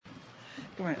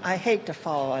I hate to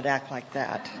follow an act like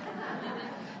that.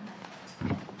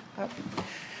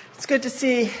 It's good to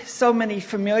see so many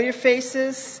familiar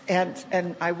faces,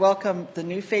 and I welcome the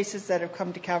new faces that have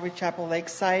come to Calvary Chapel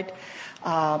Lakeside.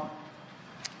 I'm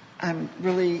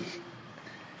really,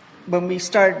 when we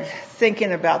started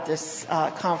thinking about this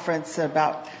conference,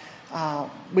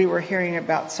 we were hearing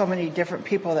about so many different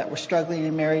people that were struggling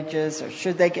in marriages, or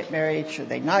should they get married, should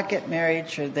they not get married,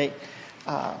 should they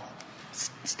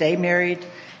stay married.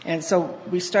 And so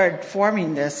we started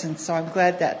forming this, and so I'm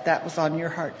glad that that was on your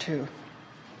heart too.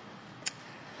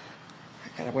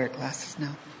 I gotta wear glasses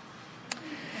now.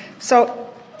 So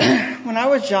when I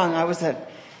was young, I was an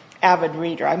avid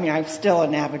reader. I mean, I'm still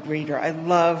an avid reader. I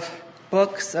love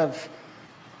books of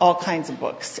all kinds of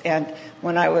books. And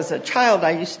when I was a child,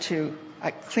 I used to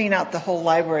clean out the whole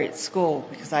library at school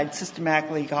because I'd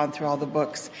systematically gone through all the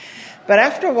books. But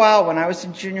after a while, when I was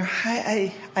in junior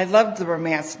high, I loved the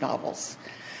romance novels.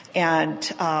 And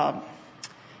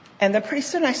then pretty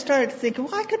soon I started thinking,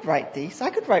 well, I could write these. I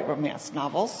could write romance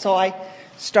novels. So I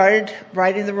started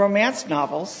writing the romance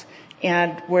novels,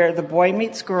 and where the boy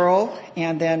meets girl,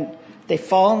 and then they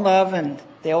fall in love, and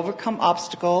they overcome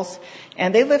obstacles,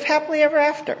 and they live happily ever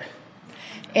after.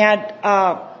 And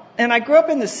I grew up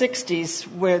in the 60s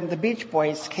when the Beach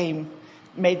Boys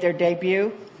made their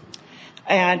debut.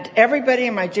 And everybody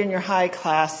in my junior high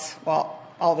class, well,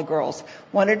 all the girls,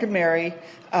 wanted to marry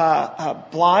a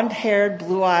blonde-haired,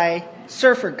 blue-eyed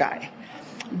surfer guy.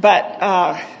 But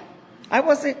I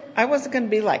wasn't going to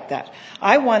be like that.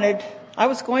 I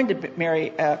was going to marry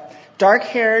a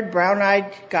dark-haired,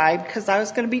 brown-eyed guy because I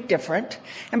was going to be different.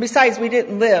 And besides, we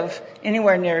didn't live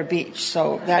anywhere near a beach,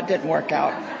 so that didn't work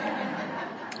out.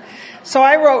 So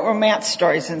I wrote romance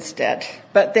stories instead,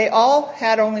 but they all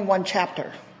had only one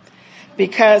chapter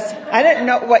because I didn't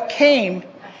know what came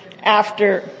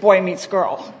after Boy Meets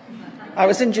Girl. I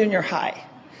was in junior high.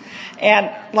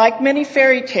 And like many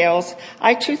fairy tales,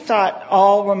 I too thought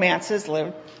all romances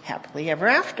lived happily ever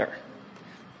after.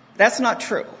 That's not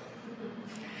true.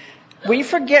 We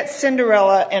forget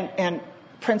Cinderella and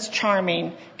Prince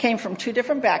Charming came from two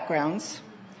different backgrounds.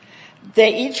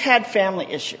 They each had family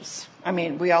issues. I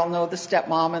mean, we all know the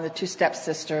stepmom and the two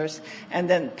stepsisters. And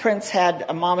then Prince had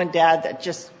a mom and dad that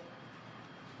just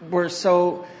were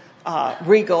so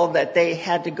regal that they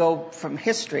had to go from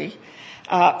history.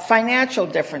 Financial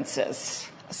differences.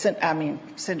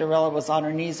 Cinderella was on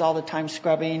her knees all the time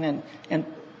scrubbing, and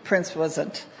Prince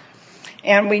wasn't.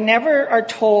 And we never are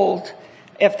told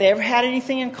if they ever had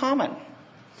anything in common.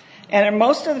 And in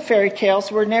most of the fairy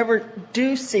tales, we never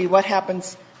do see what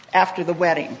happens after the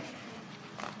wedding.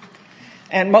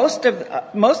 And most of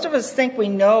us think we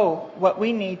know what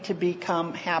we need to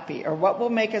become happy or what will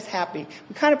make us happy.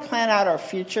 We kind of plan out our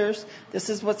futures. This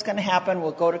is what's going to happen.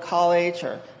 We'll go to college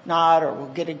or not, or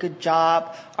we'll get a good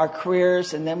job, our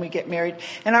careers, and then we get married.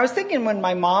 And I was thinking when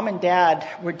my mom and dad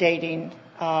were dating,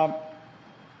 and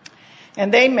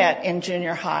they met in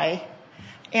junior high,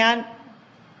 and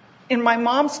in my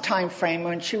mom's time frame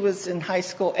when she was in high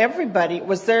school, everybody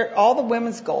was there, all the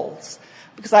women's goals.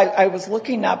 Because I was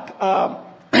looking up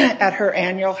at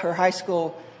her high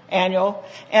school annual,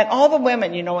 and all the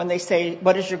women, when they say,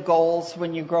 what is your goals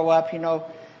when you grow up,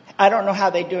 I don't know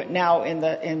how they do it now in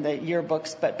the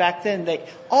yearbooks, but back then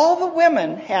all the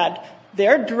women had,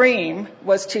 their dream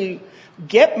was to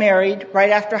get married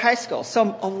right after high school.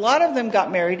 So a lot of them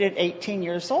got married at 18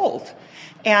 years old.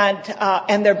 And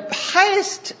their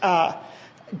highest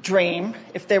dream,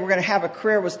 if they were going to have a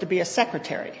career, was to be a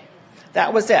secretary.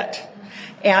 That was it.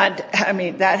 And,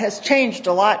 that has changed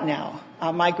a lot now.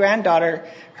 My granddaughter,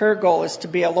 her goal is to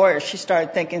be a lawyer. She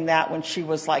started thinking that when she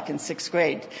was in 6th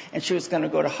grade, and she was going to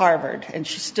go to Harvard, and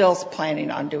she's still planning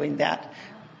on doing that.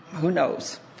 Who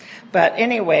knows? But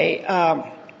anyway,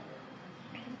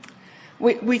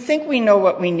 we think we know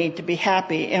what we need to be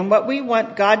happy and what we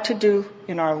want God to do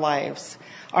in our lives,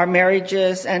 our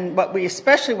marriages, and what we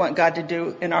especially want God to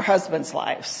do in our husbands'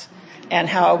 lives, and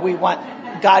how we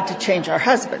want God to change our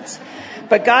husbands.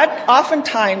 But God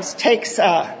oftentimes takes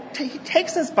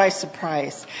us by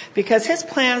surprise because his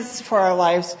plans for our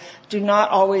lives do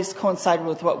not always coincide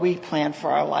with what we plan for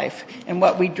our life and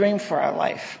what we dream for our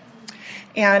life.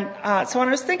 And so when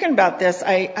I was thinking about this,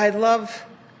 I love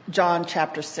John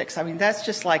chapter 6. That's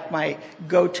just like my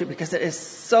go-to because it is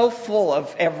so full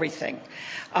of everything.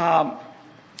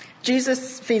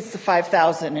 Jesus feeds the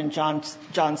 5,000 in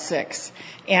John 6.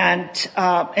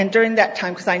 And during that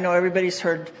time, because I know everybody's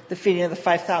heard the feeding of the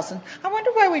 5,000, I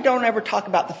wonder why we don't ever talk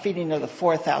about the feeding of the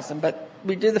 4,000, but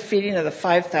we do the feeding of the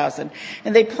 5,000.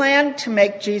 And they planned to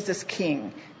make Jesus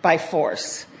king by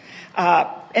force.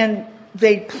 And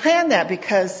they planned that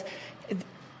because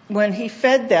when he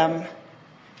fed them,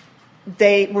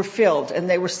 they were filled and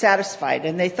they were satisfied.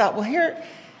 And they thought, well,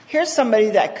 here's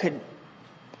somebody that could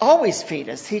always feed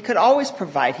us. He could always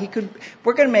provide.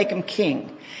 We're going to make him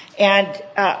king.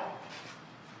 But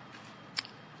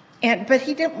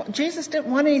Jesus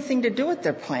didn't want anything to do with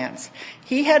their plans.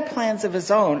 He had plans of his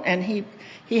own, and he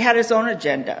had his own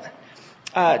agenda.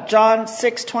 John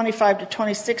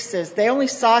 6:25-26 says, they only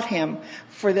sought him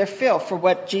for their fill, for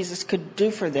what Jesus could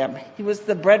do for them. He was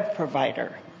the bread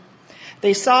provider.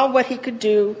 They saw what he could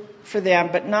do for them,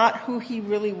 but not who he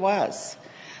really was.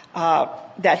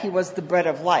 That he was the bread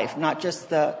of life, not just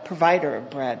the provider of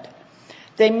bread.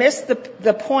 They missed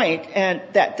the point, and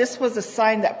that this was a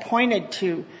sign that pointed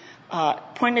to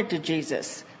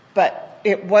Jesus, but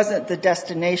it wasn't the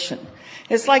destination.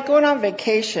 It's like going on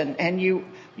vacation, and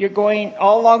you're going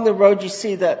all along the road. You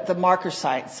see the marker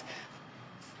signs: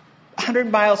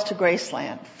 100 miles to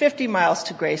Graceland, 50 miles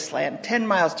to Graceland, 10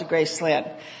 miles to Graceland.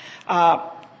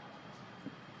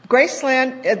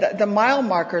 Graceland, the mile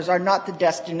markers are not the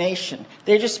destination.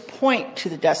 They just point to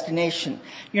the destination.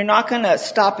 You're not going to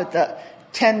stop at the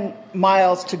 10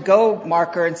 miles to go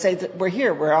marker and say that we're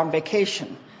here, we're on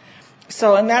vacation.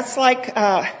 So, and that's like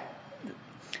a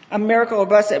miracle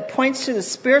of us. It points to the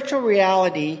spiritual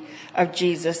reality of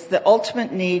Jesus. The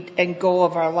ultimate need and goal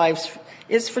of our lives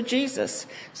is for Jesus.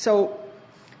 So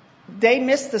they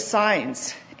missed the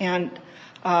signs, and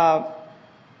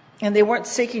they weren't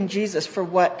seeking Jesus for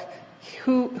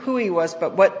who he was,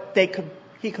 but what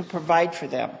he could provide for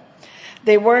them.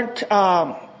 They weren't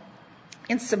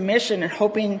in submission and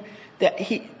hoping that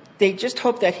they just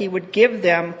hoped that he would give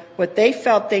them what they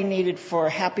felt they needed for a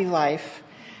happy life,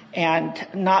 and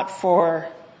not for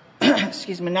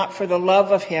not for the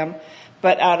love of him,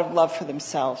 but out of love for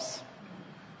themselves.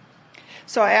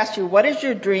 So I asked you, what is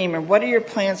your dream, and what are your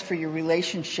plans for your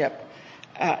relationship?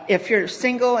 If you're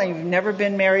single and you've never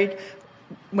been married,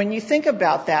 when you think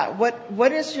about that,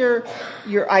 what is your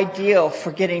ideal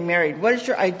for getting married? What is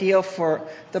your ideal for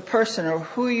the person, or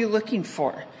who are you looking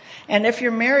for? And if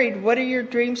you're married, what are your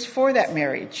dreams for that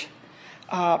marriage?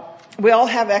 We all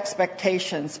have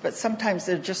expectations, but sometimes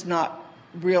they're just not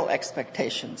real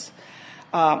expectations.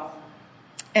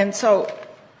 And so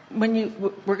we're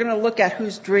going to look at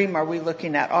whose dream are we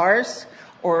looking at, ours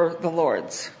or the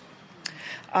Lord's.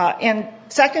 In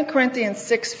 2 Corinthians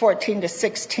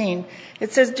 6:14-16,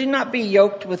 it says, do not be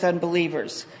yoked with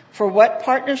unbelievers. For what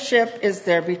partnership is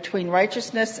there between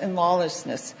righteousness and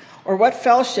lawlessness? Or what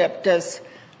fellowship does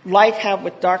light have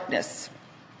with darkness?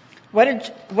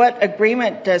 What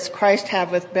agreement does Christ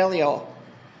have with Belial?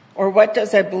 Or what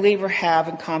does a believer have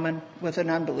in common with an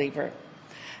unbeliever?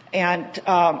 And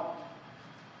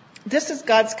this is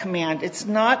God's command. It's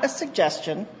not a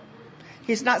suggestion.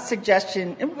 He's not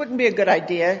suggesting it wouldn't be a good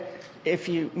idea if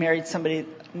you married somebody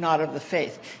not of the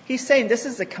faith. He's saying this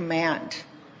is a command.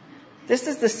 This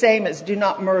is the same as do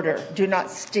not murder, do not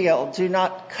steal, do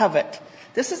not covet.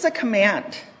 This is a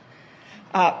command.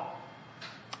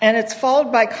 And it's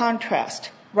followed by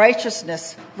contrast: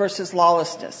 righteousness versus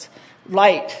lawlessness,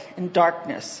 light and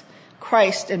darkness,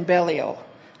 Christ and Belial,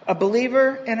 a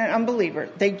believer and an unbeliever.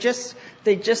 They just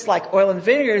like oil and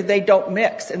vinegar, they don't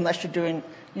mix unless you're doing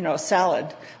a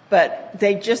salad, but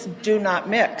they just do not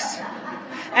mix.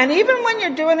 And even when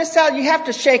you're doing a salad, you have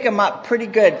to shake them up pretty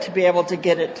good to be able to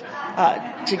get it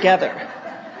together.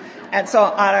 And so,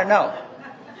 I don't know.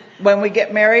 When we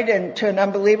get married and to an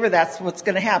unbeliever, that's what's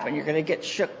going to happen. You're going to get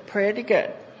shook pretty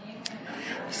good.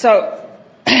 So,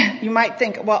 you might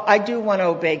think, well, I do want to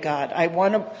obey God. I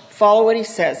want to follow what he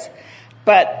says.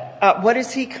 But what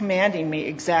is he commanding me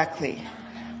exactly?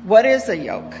 What is a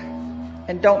yoke?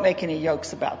 And don't make any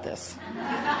yokes about this.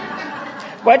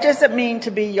 What does it mean to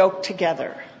be yoked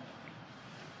together?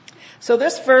 So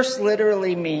this verse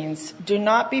literally means do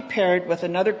not be paired with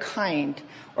another kind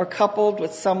or coupled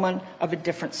with someone of a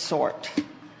different sort.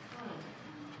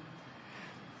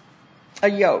 A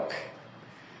yoke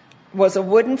was a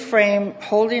wooden frame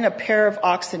holding a pair of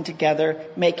oxen together,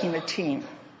 making a team.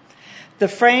 The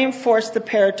frame forced the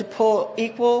pair to pull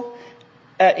equal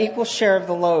share of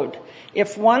the load.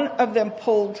 If one of them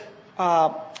pulled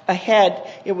ahead,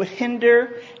 it would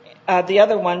hinder the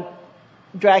other one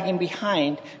dragging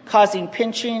behind, causing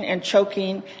pinching and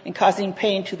choking and causing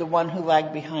pain to the one who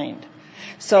lagged behind.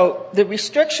 So the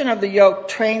restriction of the yoke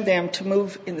trained them to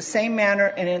move in the same manner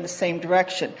and in the same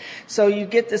direction. So you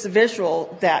get this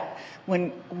visual that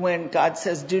when God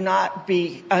says do not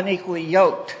be unequally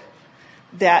yoked,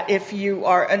 that if you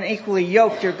are unequally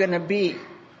yoked, you're going to be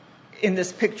in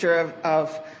this picture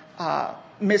of a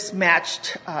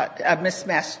mismatched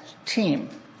team.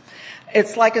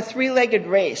 it's like a three-legged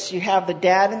race. You have the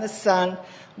dad and the son.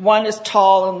 One is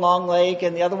tall and long leg,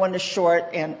 and the other one is short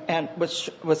and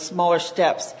with smaller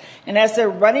steps. And as they're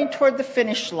running toward the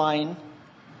finish line,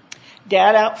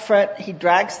 dad out front, he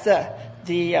drags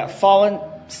the fallen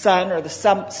son or the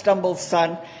stumbled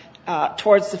son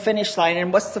towards the finish line.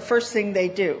 And what's the first thing they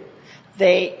do?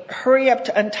 They hurry up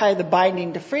to untie the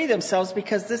binding to free themselves,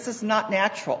 because this is not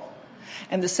natural.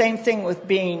 And the same thing with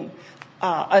being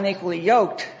unequally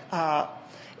yoked.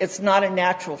 It's not a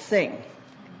natural thing.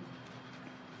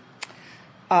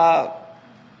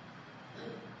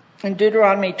 In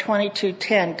Deuteronomy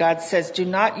 22:10, God says, "Do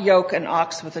not yoke an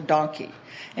ox with a donkey."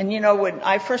 And when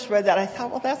I first read that, I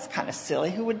thought, well, that's kind of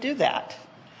silly. Who would do that?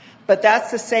 But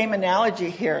that's the same analogy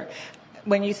here.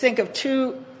 When you think of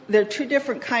there are two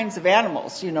different kinds of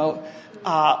animals, the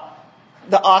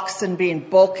oxen being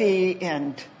bulky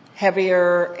and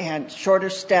heavier and shorter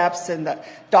steps, and the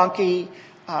donkey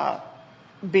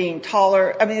being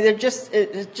taller. I mean, it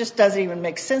just doesn't even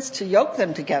make sense to yoke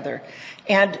them together.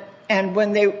 And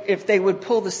if they would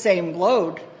pull the same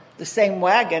load, the same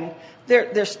wagon,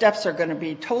 their steps are going to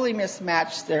be totally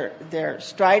mismatched. Their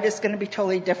stride is going to be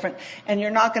totally different, and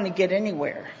you're not going to get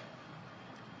anywhere.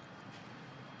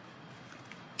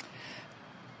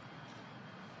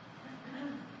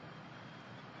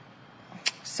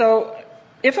 So,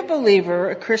 if a believer,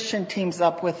 a Christian, teams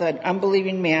up with an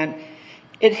unbelieving man,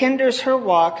 it hinders her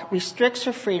walk, restricts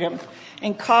her freedom,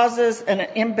 and causes an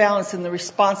imbalance in the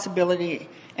responsibility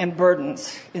and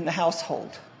burdens in the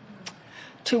household.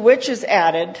 To which is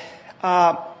added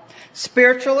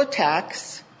spiritual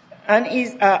attacks,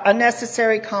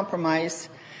 unnecessary compromise,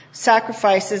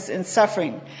 sacrifices, and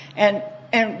suffering. And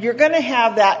you're going to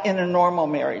have that in a normal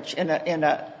marriage, in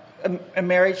a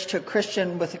marriage to a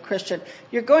Christian with a Christian.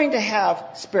 You're going to have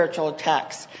spiritual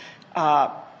attacks,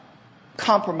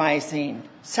 compromising,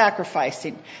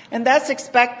 sacrificing, and that's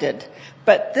expected.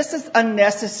 But this is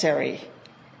unnecessary.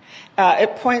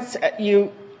 It points at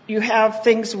you have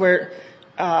things where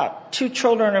two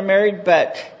children are married,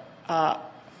 but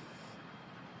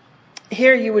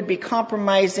here you would be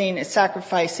compromising and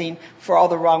sacrificing for all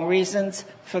the wrong reasons,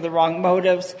 for the wrong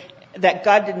motives, that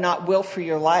God did not will for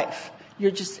your life.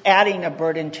 You're just adding a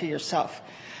burden to yourself.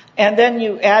 And then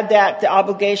you add the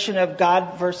obligation of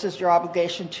God versus your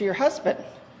obligation to your husband.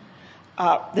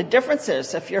 The difference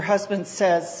is, if your husband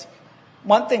says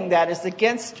one thing that is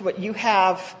against what you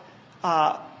have,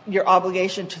 your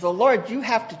obligation to the Lord, you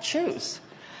have to choose.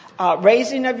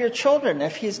 Raising of your children,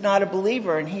 if he's not a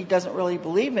believer and he doesn't really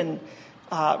believe in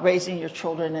raising your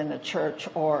children in a church,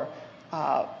 or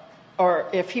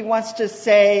if he wants to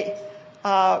say,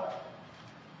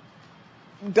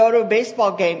 go to a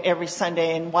baseball game every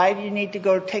Sunday, and why do you need to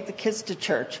go take the kids to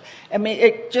church? I mean,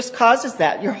 it just causes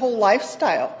that. Your whole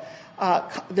lifestyle,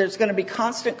 there's going to be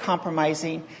constant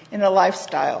compromising in a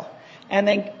lifestyle. And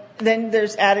then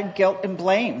there's added guilt and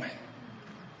blame.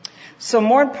 So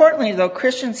more importantly, though,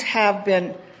 Christians have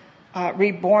been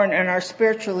reborn and are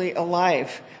spiritually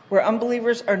alive, where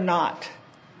unbelievers are not.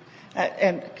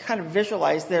 And kind of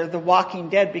visualize they're the walking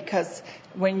dead, because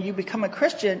when you become a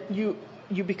Christian, you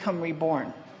become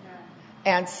reborn.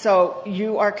 And so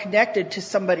you are connected to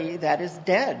somebody that is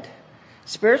dead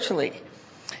spiritually.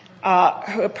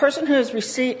 A person who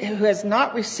has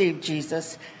not received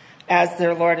Jesus as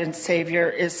their Lord and Savior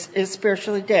is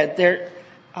spiritually dead.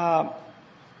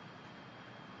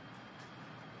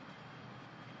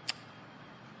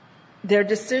 Their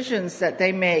decisions that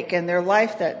they make and their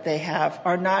life that they have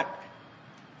are not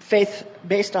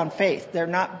based on faith. They're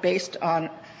not based on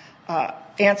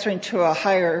answering to a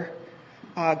higher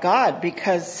God,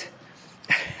 because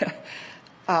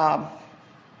and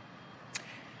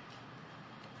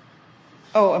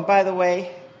by the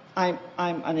way, I'm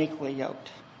unequally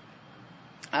yoked.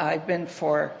 I've been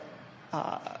for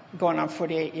going on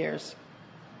 48 years.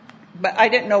 But I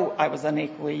didn't know I was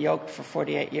unequally yoked for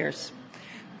 48 years.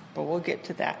 But we'll get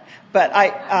to that. But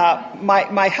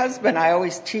my husband, I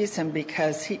always tease him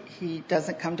because he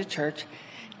doesn't come to church.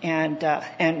 And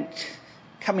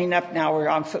coming up now, we're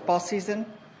on football season.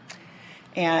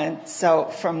 And so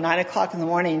from 9 o'clock in the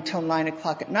morning until 9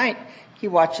 o'clock at night, he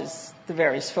watches the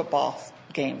various football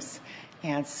games.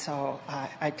 And so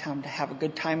I tell him to have a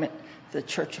good time at the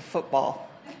Church of Football,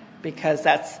 because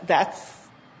that's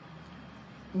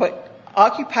what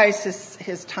occupies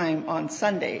his time on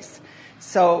Sundays.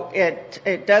 So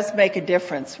it does make a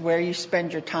difference where you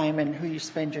spend your time and who you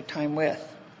spend your time with.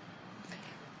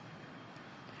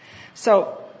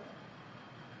 So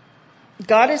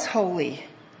God is holy,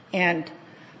 and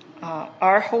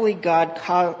our holy God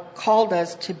called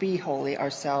us to be holy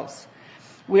ourselves.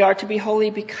 We are to be holy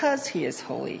because he is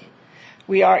holy.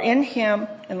 We are in him,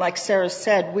 and like Sarah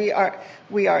said, we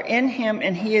are in him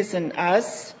and he is in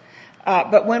us.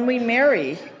 But when we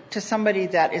marry to somebody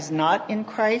that is not in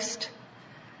Christ,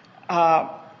 and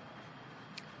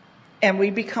we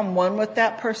become one with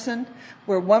that person,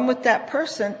 we're one with that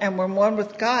person and we're one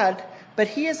with God, but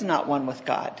he is not one with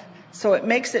God. So it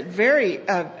makes it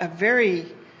a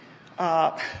very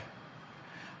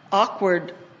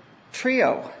awkward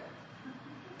trio.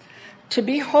 To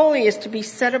be holy is to be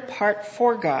set apart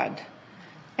for God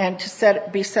and to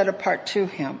be set apart to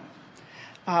him.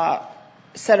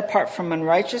 Set apart from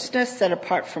unrighteousness, set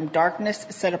apart from darkness,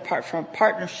 set apart from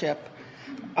partnership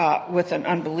with an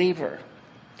unbeliever.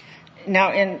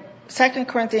 Now in 2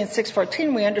 Corinthians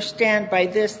 6:14, we understand by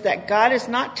this that God is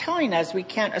not telling us we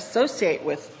can't associate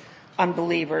with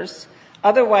unbelievers.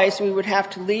 Otherwise, we would have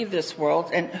to leave this world,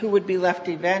 and who would be left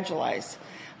to evangelize?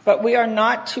 But we are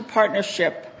not to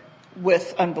partnership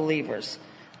with unbelievers.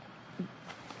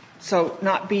 So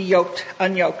not be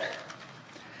unyoked.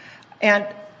 And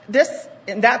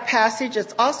in that passage,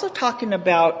 it's also talking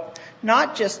about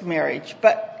not just marriage,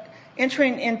 but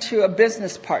entering into a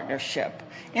business partnership,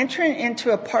 entering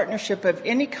into a partnership of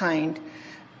any kind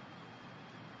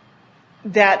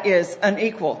that is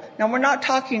unequal. Now, we're not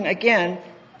talking, again,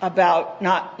 about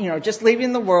not, just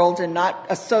leaving the world and not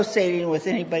associating with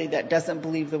anybody that doesn't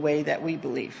believe the way that we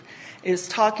believe. It's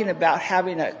talking about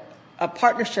having a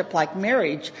partnership like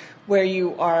marriage where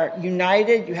you are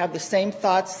united, you have the same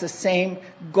thoughts, the same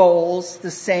goals,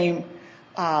 the same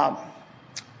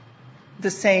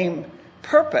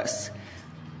purpose.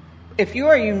 If you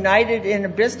are united in a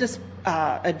business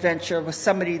adventure with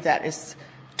somebody that is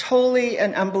totally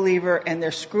an unbeliever and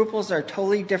their scruples are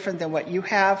totally different than what you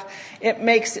have, it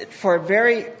makes it for a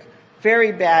very,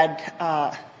 very bad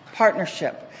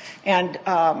partnership. And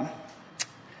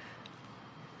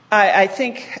I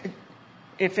think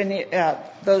if any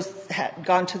those had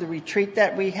gone to the retreat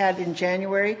that we had in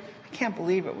January, I can't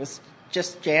believe it was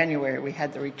just January we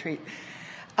had the retreat.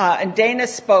 And Dana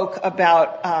spoke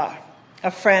about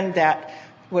a friend that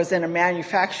was in a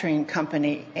manufacturing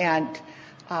company, and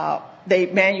they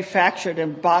manufactured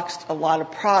and boxed a lot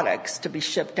of products to be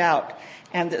shipped out.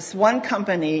 And this one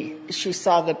company,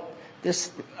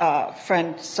 this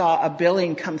friend saw a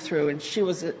billing come through, and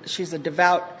she's a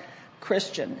devout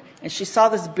Christian, and she saw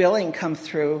this billing come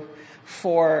through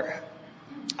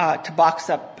to box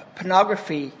up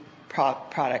pornography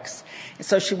products. And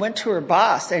so she went to her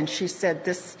boss and she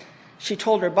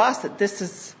told her boss that this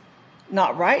is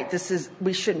not right.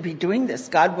 We shouldn't be doing this.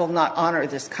 God will not honor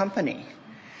this company.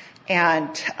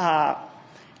 And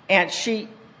she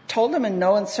told him in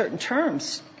no uncertain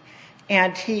terms.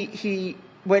 And he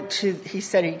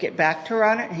said he'd get back to her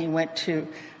on it, and he went to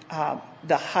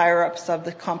the higher-ups of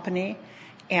the company,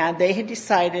 and they had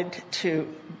decided to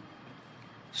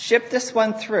ship this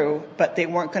one through, but they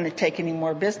weren't going to take any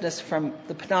more business from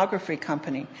the pornography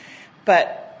company.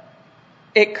 But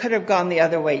it could have gone the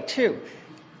other way, too.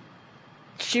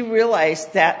 She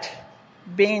realized that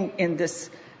being in this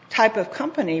type of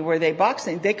company where they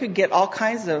could get all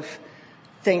kinds of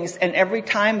things, and every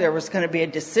time there was going to be a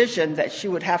decision that she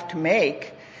would have to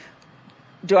make,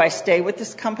 do I stay with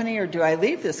this company or do I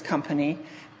leave this company?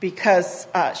 Because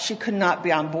she could not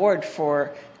be on board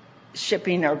for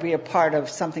shipping or be a part of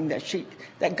something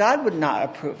that God would not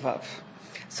approve of.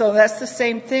 So that's the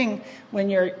same thing when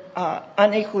you're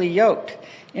unequally yoked.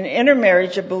 In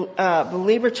intermarriage, a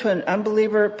believer to an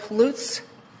unbeliever pollutes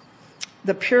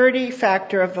the purity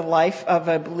factor of the life of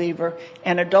a believer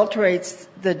and adulterates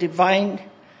the divine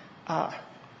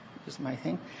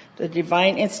the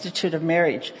divine institute of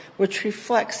marriage, which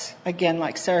reflects, again,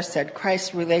 like Sarah said,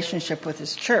 Christ's relationship with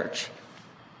his church.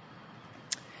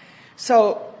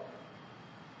 So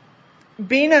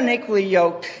being unequally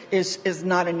yoked is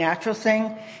not a natural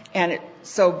thing, and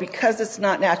so because it's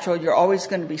not natural, you're always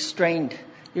going to be strained.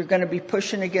 You're going to be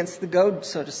pushing against the goad,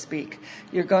 so to speak.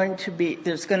 There's going to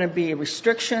be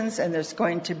restrictions, and there's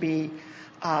going to be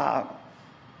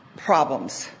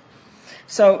problems.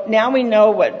 So now we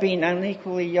know what being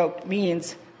unequally yoked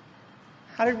means.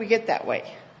 How did we get that way?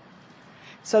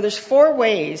 So there's 4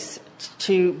 ways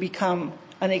to become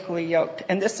unequally yoked.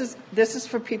 And this is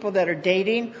for people that are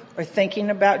dating or thinking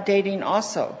about dating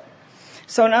also.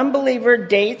 So an unbeliever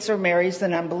dates or marries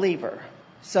an unbeliever.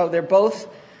 So they're both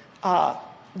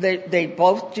they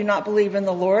both do not believe in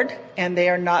the Lord, and they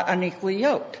are not unequally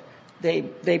yoked.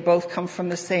 They both come from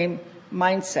the same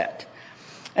mindset.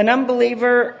 An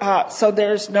unbeliever, so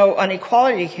there's no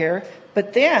inequality here,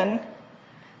 but then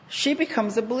she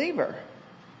becomes a believer.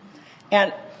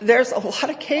 And there's a lot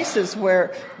of cases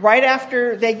where right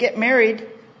after they get married,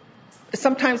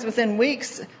 sometimes within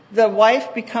weeks, the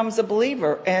wife becomes a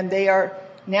believer, and they're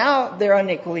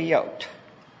unequally yoked.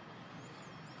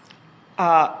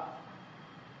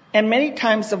 And many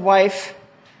times the wife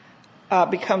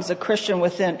becomes a Christian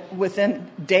within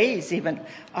days even.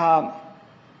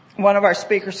 One of our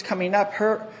speakers coming up,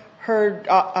 her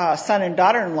son and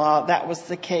daughter-in-law, that was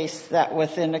the case, that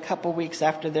within a couple weeks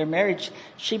after their marriage,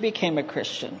 she became a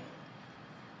Christian.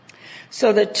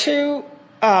 So the two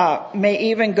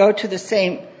may even go to the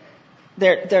same,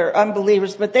 they're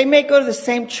unbelievers, but they may go to the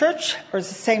same church or the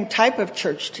same type of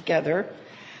church together,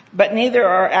 but neither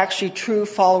are actually true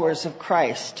followers of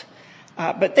Christ.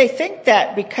 But they think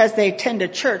that because they attend a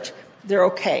church, they're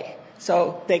okay.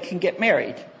 So they can get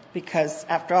married because,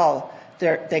 after all,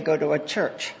 they go to a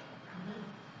church.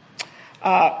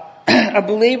 A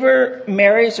believer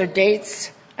marries or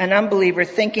dates an unbeliever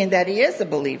thinking that he is a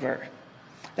believer.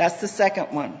 That's the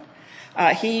second one.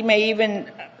 He may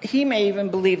even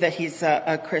believe that he's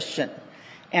a Christian,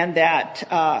 and that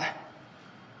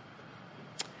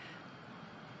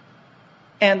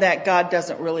God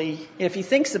doesn't really, if he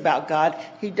thinks about God,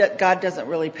 God doesn't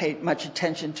really pay much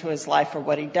attention to his life or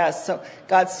what he does. So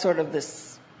God's sort of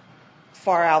this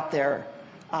far out there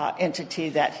entity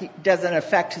that he doesn't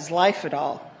affect his life at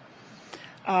all.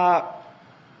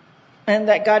 And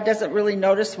that God doesn't really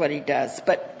notice what he does.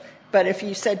 But if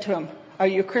you said to him, "Are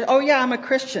you a Christian?" "Oh yeah, I'm a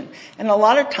Christian." And a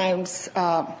lot of times,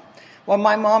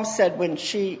 my mom said when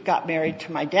she got married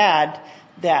to my dad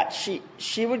that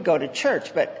she would go to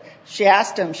church, but she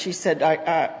asked him, she said,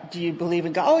 "Do you believe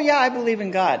in God?" "Oh yeah, I believe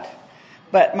in God."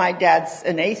 But my dad's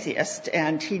an atheist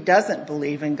and he doesn't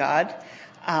believe in God.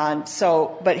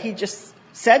 But he just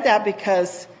said that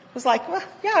because it was like, "Well,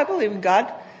 yeah, I believe in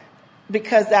God,"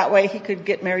 because that way he could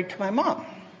get married to my mom.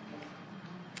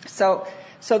 So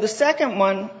the second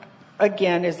one,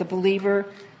 again, is a believer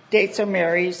dates or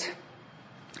marries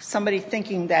somebody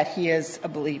thinking that he is a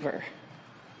believer.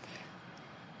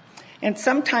 And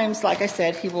sometimes, like I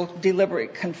said, he will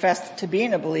deliberately confess to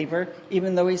being a believer,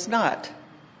 even though he's not.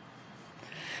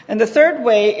 And the third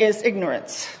way is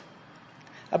ignorance.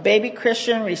 A baby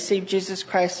Christian received Jesus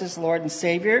Christ as Lord and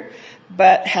Savior,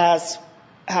 but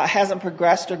hasn't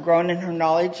progressed or grown in her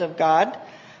knowledge of God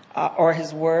or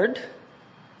his word,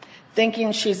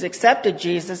 thinking she's accepted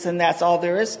Jesus and that's all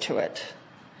there is to it.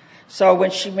 So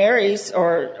when she marries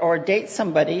or dates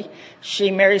somebody, she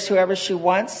marries whoever she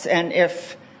wants, and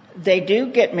if they do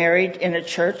get married in a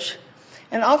church,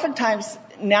 and oftentimes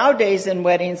nowadays in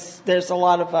weddings, there's a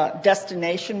lot of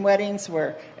destination weddings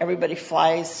where everybody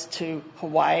flies to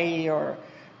Hawaii or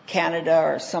Canada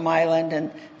or some island,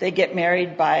 and they get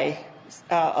married by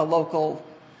a local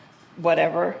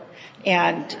whatever.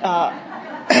 And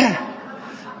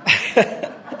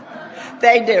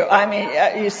they do. I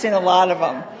mean, you've seen a lot of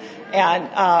them. And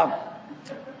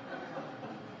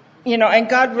and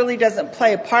God really doesn't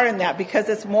play a part in that because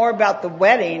it's more about the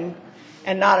wedding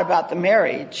and not about the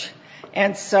marriage.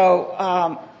 And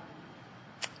so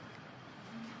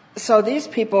these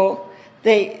people,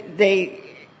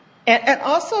 and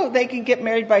also they can get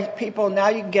married by people. Now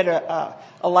you can get a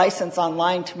license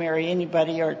online to marry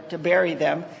anybody or to bury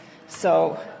them.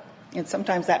 So, and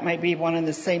sometimes that might be one and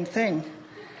the same thing.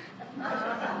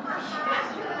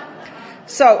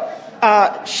 So,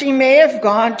 she may have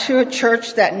gone to a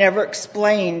church that never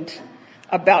explained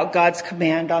about God's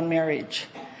command on marriage.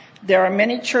 There are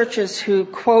many churches who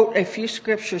quote a few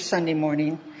scriptures Sunday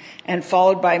morning and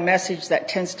followed by a message that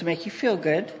tends to make you feel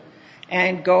good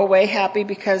and go away happy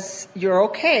because you're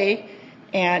okay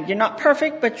and you're not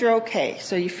perfect, but you're okay.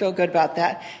 So you feel good about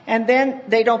that. And then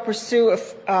they don't pursue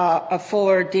a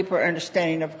fuller, deeper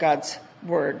understanding of God's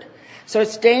word. So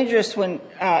it's dangerous when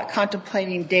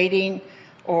contemplating dating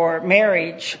or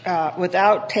marriage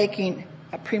without taking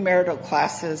premarital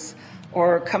classes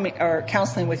or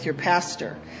counseling with your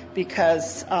pastor,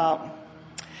 because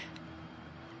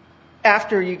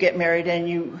after you get married and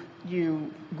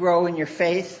you grow in your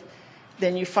faith,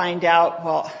 then you find out,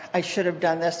 well, I should have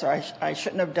done this, or I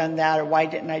shouldn't have done that, or why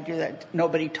didn't I do that?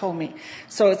 Nobody told me.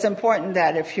 So it's important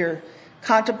that if you're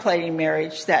contemplating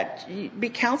marriage, that you be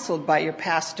counseled by your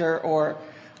pastor or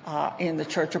in the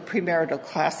church or premarital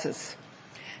classes.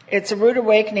 It's a rude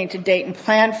awakening to date and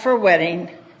plan for a wedding,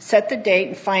 set the date,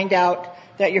 and find out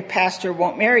that your pastor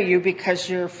won't marry you because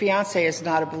your fiancé is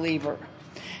not a believer.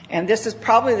 And this is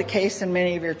probably the case in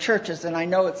many of your churches, and I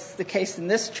know it's the case in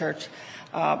this church,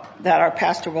 that our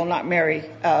pastor will not marry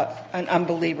an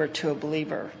unbeliever to a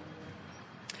believer.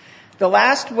 The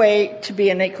last way to be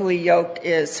unequally yoked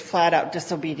is flat-out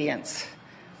disobedience.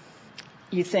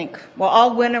 You think, well,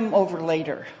 I'll win him over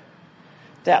later.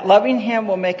 That loving him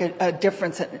will make a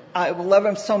difference. I will love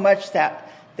him so much that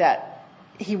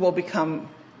he will become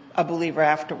a believer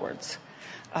afterwards.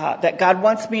 That God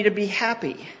wants me to be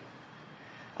happy.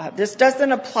 This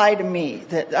doesn't apply to me.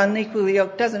 That unequally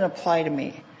yoked doesn't apply to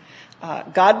me.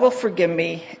 God will forgive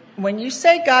me. When you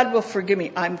say God will forgive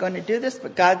me, I'm going to do this,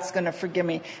 but God's going to forgive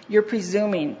me, you're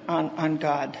presuming on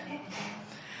God.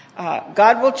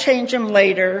 God will change him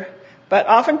later, but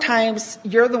oftentimes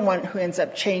you're the one who ends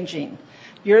up changing.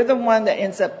 You're the one that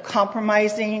ends up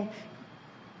compromising.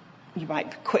 You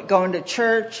might quit going to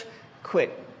church,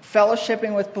 quit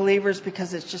fellowshipping with believers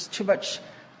because it's just too much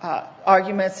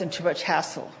arguments and too much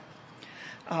hassle.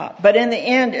 But in the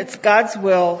end, it's God's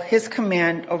will, his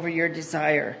command over your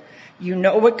desire. You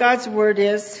know what God's word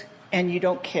is, and you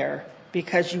don't care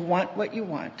because you want what you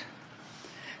want.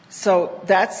 So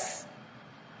that's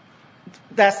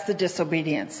the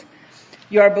disobedience.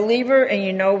 You are a believer and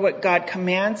you know what God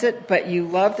commands it, but you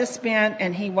love this man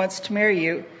and he wants to marry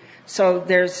you. So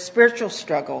there's spiritual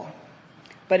struggle.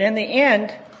 But in the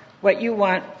end, what you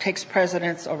want takes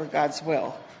precedence over God's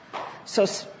will. So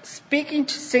speaking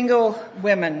to single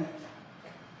women,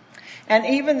 and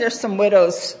even there's some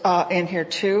widows in here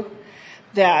too,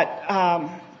 that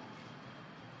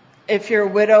if you're a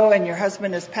widow and your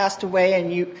husband has passed away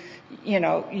and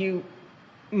you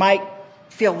might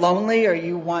feel lonely or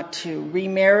you want to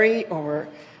remarry or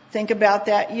think about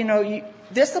that,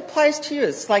 this applies to you.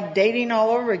 It's like dating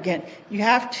all over again. You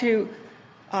have to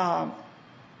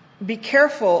be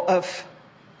careful of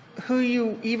who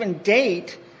you even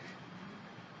date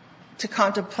to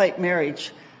contemplate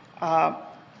marriage.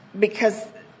 Because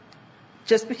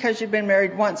just because you've been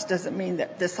married once doesn't mean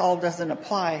that this all doesn't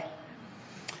apply.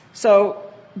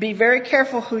 So be very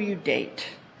careful who you date.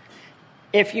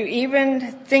 If you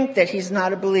even think that he's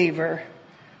not a believer,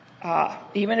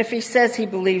 even if he says he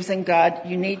believes in God,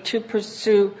 you need to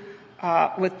pursue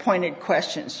with pointed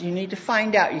questions. You need to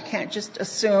find out. You can't just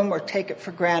assume or take it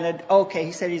for granted. Okay,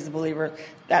 he said he's a believer.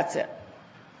 That's it.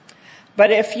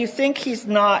 But if you think he's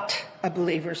not a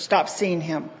believer, stop seeing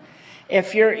him.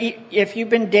 If you've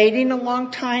been dating a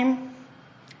long time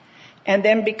and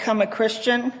then become a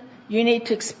Christian, you need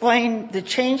to explain the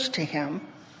change to him.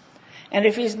 And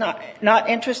if he's not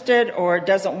interested or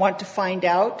doesn't want to find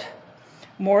out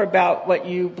more about what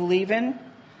you believe in,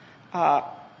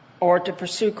 or to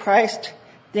pursue Christ,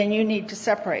 then you need to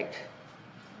separate.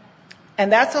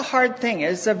 And that's a hard thing.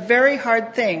 It's a very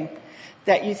hard thing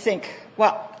that you think,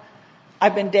 well,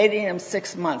 I've been dating him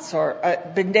 6 months, or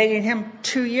I've been dating him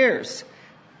 2 years.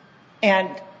 And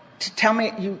to tell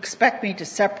me you expect me to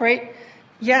separate?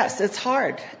 Yes, it's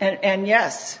hard. And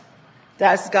yes,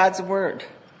 that's God's word.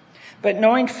 But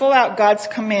knowing full out God's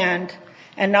command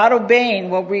and not obeying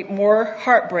will reap more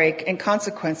heartbreak and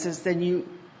consequences than you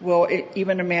will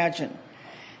even imagine.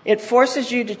 It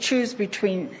forces you to choose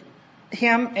between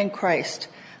him and Christ.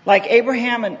 Like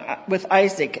Abraham and with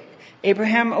Isaac,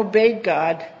 Abraham obeyed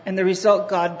God, and the result,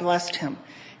 God blessed him.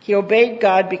 He obeyed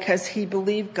God because he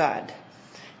believed God.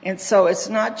 And so it's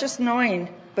not just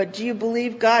knowing, but do you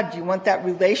believe God? Do you want that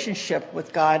relationship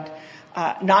with God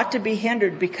not to be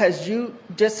hindered because you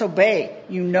disobey?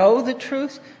 You know the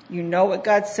truth, you know what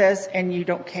God says, and you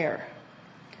don't care.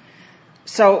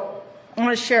 So I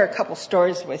want to share a couple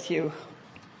stories with you.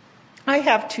 I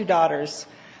have 2 daughters.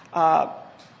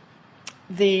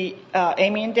 Amy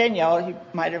and Danielle, you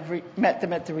might have met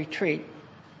them at the retreat.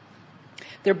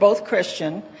 They're both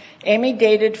Christian. Amy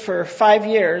dated for 5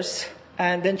 years,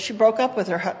 and then she broke up with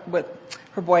her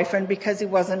boyfriend because he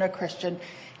wasn't a Christian,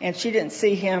 and she didn't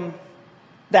see him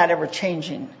that ever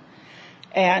changing.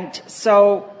 And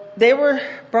so they were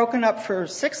broken up for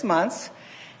 6 months,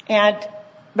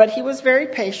 but he was very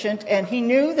patient, and he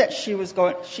knew that she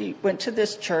went to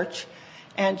this church,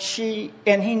 and he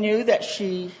knew that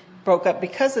she broke up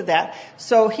because of that.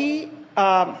 So he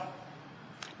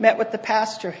met with the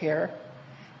pastor here,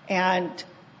 and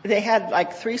they had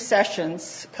like 3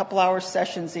 sessions, a couple hour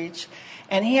sessions each,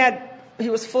 and he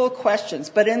was full of questions.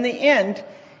 But in the end,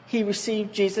 he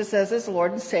received Jesus as his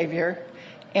Lord and Savior,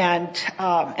 and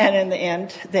in the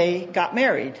end, they got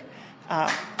married.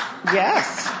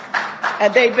 Yes,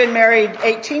 and they've been married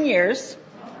 18 years.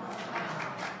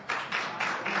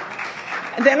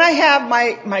 And then I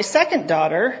have my second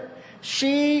daughter.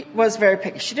 She was very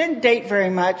picky. She didn't date very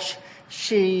much.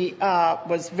 She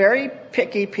was very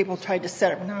picky. People tried to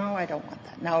set up, no, I don't want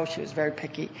that. No, she was very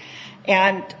picky.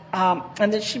 And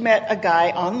then she met a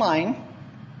guy online.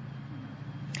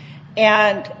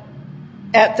 And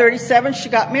at 37, she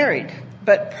got married.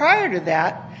 But prior to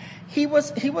that, he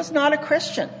was not a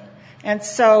Christian. And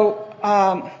so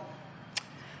I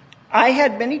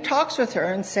had many talks with her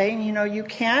and saying, you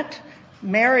can't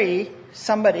marry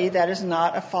somebody that is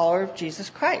not a follower of Jesus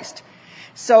Christ.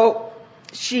 So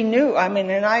she knew,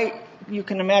 you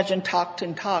can imagine, talked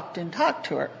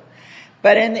to her.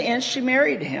 But in the end, she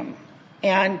married him.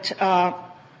 And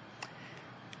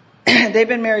they've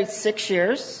been married 6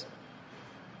 years.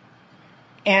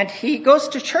 And he goes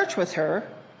to church with her,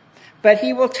 but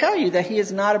he will tell you that he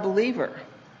is not a believer.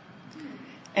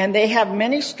 And they have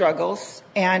many struggles,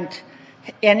 and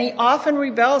he often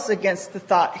rebels against the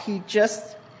thought. He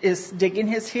just is digging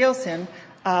his heels in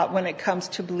when it comes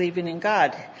to believing in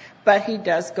God. But he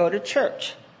does go to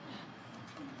church.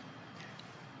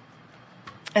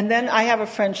 And then I have a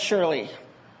friend, Shirley.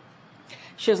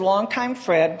 She was a longtime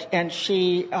friend, and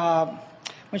she,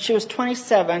 when she was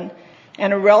 27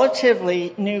 and a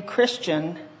relatively new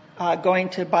Christian, going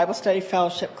to Bible study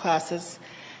fellowship classes,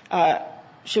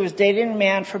 she was dating a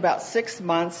man for about 6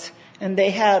 months, and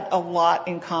they had a lot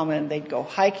in common. They'd go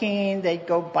hiking, they'd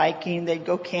go biking, they'd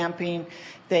go camping.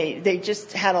 They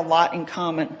just had a lot in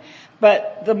common.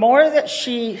 But the more that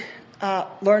she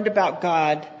learned about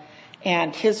God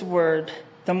and His Word,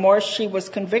 the more she was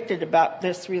convicted about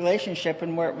this relationship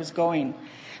and where it was going.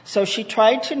 So she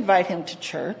tried to invite him to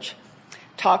church,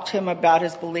 talk to him about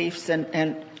his beliefs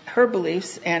and her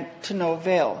beliefs, and to no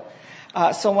avail.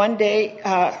 So one day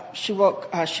she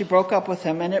broke up with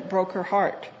him, and it broke her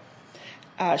heart.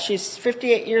 She's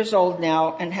 58 years old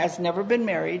now and has never been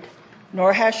married,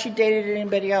 nor has she dated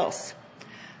anybody else.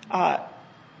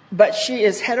 But she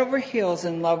is head over heels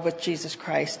in love with Jesus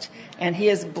Christ, and He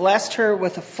has blessed her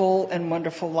with a full and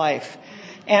wonderful life.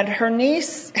 And her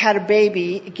niece had a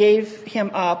baby, gave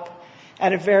him up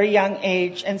at a very young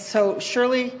age, and so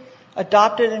Shirley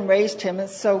adopted and raised him, and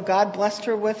so God blessed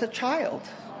her with a child.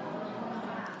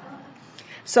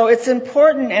 So it's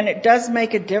important, and it does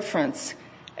make a difference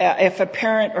if a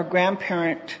parent or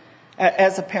grandparent,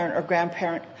 as a parent or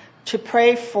grandparent, to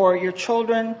pray for your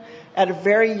children at a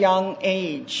very young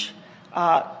age.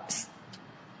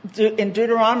 In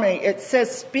Deuteronomy, it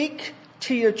says, speak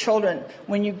to your children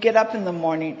when you get up in the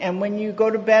morning and when you go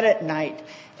to bed at night.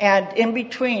 And in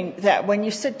between that, when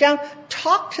you sit down,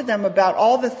 talk to them about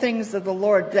all the things of the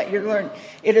Lord that you're learning.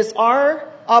 It is our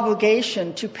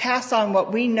obligation to pass on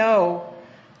what we know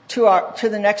to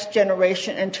the next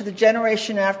generation and to the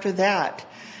generation after that.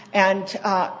 And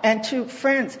to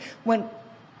friends.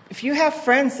 If you have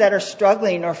friends that are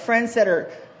struggling or friends that are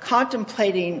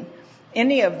contemplating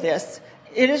any of this,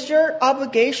 it is your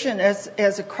obligation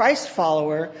as a Christ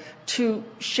follower to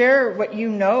share what you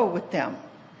know with them.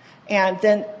 And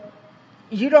then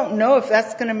you don't know if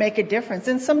that's going to make a difference.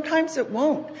 And sometimes it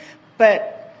won't.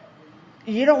 But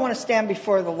you don't want to stand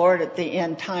before the Lord at the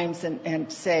end times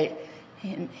and say,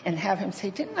 and have Him say,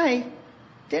 didn't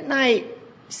I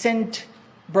send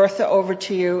Bertha over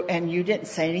to you and you didn't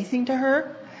say anything to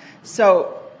her?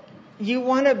 So you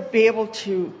want to be able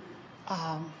to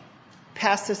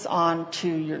pass this on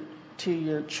to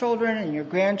your children and your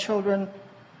grandchildren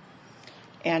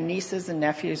and nieces and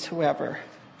nephews, whoever.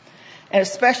 And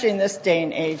especially in this day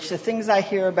and age, the things I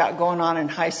hear about going on in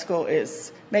high school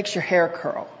makes your hair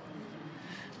curl.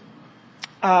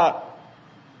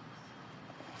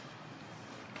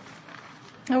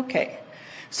 Okay,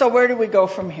 so where do we go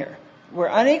from here? We're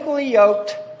unequally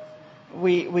yoked.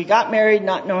 We got married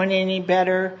not knowing any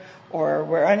better, or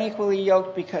we're unequally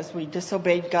yoked because we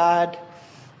disobeyed God.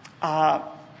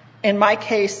 In my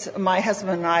case, my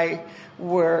husband and I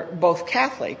were both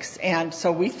Catholics, and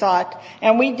so we thought,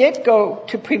 and we did go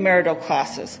to premarital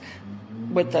classes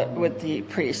with the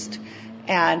priest,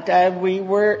 and we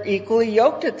were equally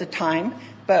yoked at the time.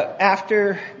 But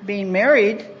after being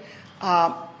married,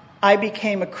 I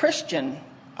became a Christian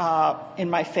in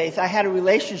my faith. I had a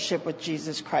relationship with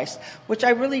Jesus Christ, which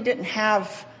I really didn't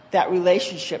have that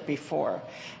relationship before.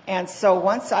 And so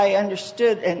once I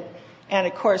understood, and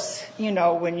of course,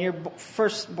 when you're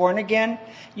first born again,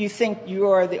 you think you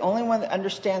are the only one that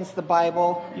understands the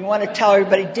Bible. You want to tell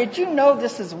everybody, did you know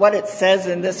this is what it says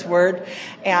in this word?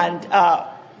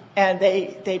 And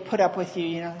they put up with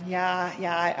you,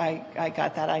 I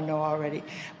got that, I know already.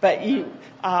 But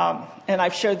and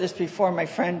I've shared this before, my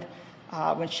friend,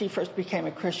 when she first became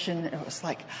a Christian, it was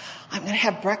like, I'm going to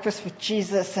have breakfast with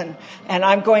Jesus, and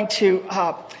I'm going to,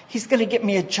 He's going to get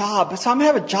me a job. So I'm going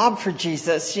to have a job for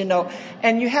Jesus,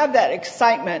 and you have that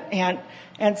excitement.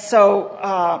 And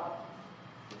so,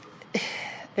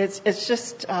 it's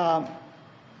just,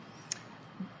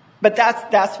 but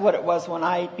that's what it was when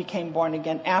I became born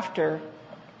again after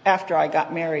I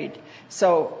got married.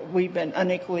 So we've been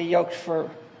unequally yoked for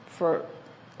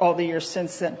all the years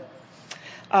since then.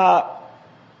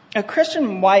 A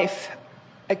Christian wife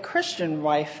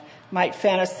might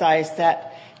fantasize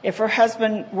that if her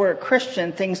husband were a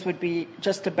Christian, things would be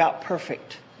just about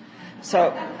perfect.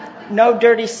 So no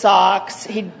dirty socks.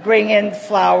 He'd bring in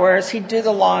flowers. He'd do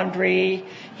the laundry.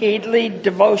 He'd lead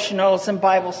devotionals and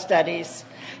Bible studies.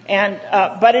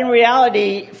 But in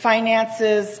reality,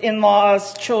 finances,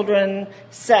 in-laws, children,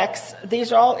 sex,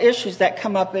 these are all issues that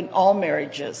come up in all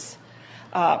marriages.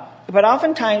 But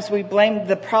oftentimes we blame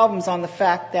the problems on the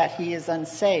fact that he is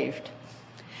unsaved.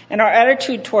 And our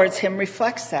attitude towards him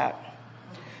reflects that.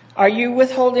 Are you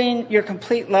withholding your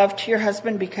complete love to your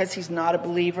husband because he's not a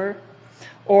believer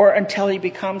or until he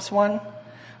becomes one?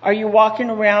 Are you walking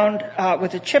around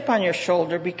with a chip on your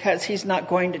shoulder because he's not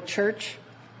going to church?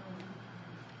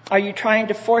 Are you trying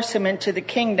to force him into the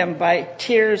kingdom by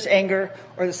tears, anger,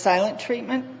 or the silent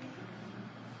treatment?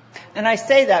 And I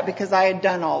say that because I had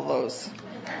done all those.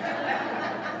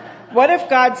 What if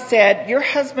God said, your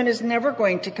husband is never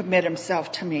going to commit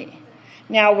himself to me?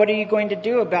 Now, what are you going to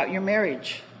do about your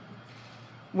marriage?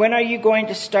 When are you going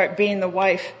to start being the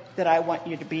wife that I want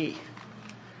you to be?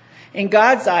 In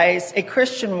God's eyes, a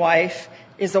Christian wife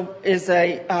is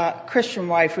a Christian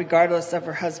wife regardless of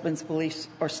her husband's beliefs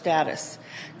or status.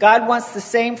 God wants the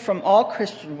same from all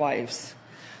Christian wives,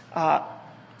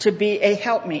 to be a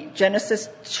helpmeet. Genesis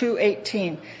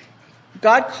 2:18.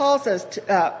 God calls us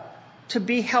to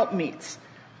be helpmeets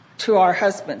to our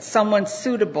husbands, someone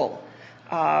suitable,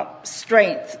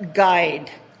 strength, guide,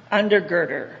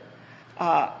 undergirder,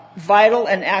 vital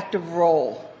and active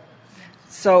role.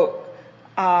 So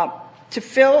to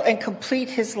fill and complete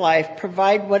his life,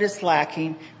 provide what is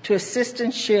lacking, to assist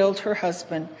and shield her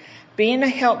husband. Being a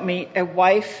helpmeet, a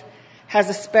wife has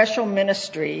a special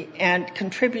ministry and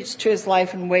contributes to his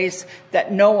life in ways that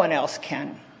no one else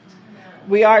can.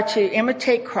 We are to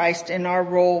imitate Christ in our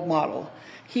role model.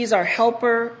 He's our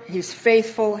helper, he's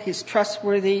faithful, he's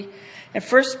trustworthy. And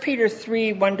 1 Peter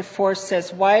 3:1-4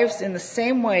 says, wives, in the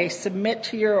same way, submit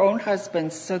to your own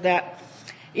husbands so that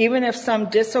even if some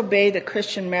disobey the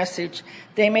Christian message,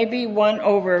 they may be won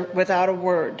over without a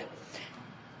word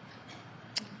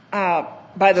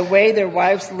by the way their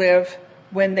wives live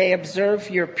when they observe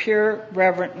your pure,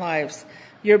 reverent lives.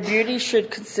 Your beauty should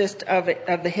consist of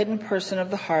the hidden person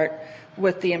of the heart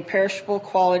with the imperishable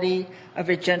quality of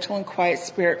a gentle and quiet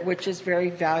spirit, which is very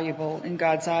valuable in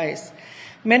God's eyes.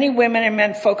 Many women and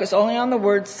men focus only on the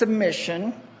word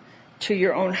submission to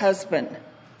your own husband.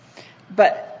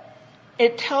 But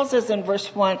it tells us in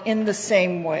verse 1, in the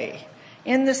same way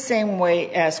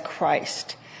as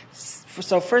Christ.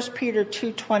 So 1 Peter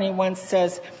 2:21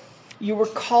 says, you were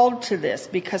called to this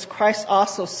because Christ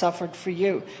also suffered for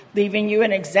you, leaving you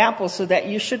an example so that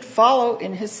you should follow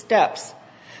in his steps.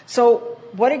 So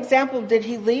what example did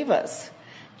he leave us?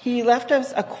 He left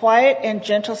us a quiet and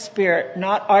gentle spirit,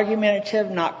 not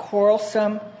argumentative, not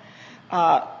quarrelsome.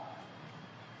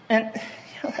 And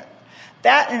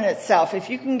that in itself, if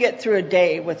you can get through a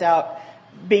day without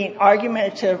being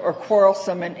argumentative or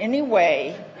quarrelsome in any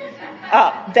way,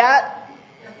 that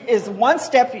is one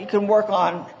step you can work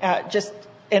on just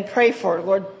and pray for.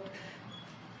 Lord,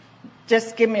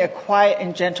 just give me a quiet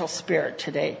and gentle spirit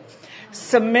today.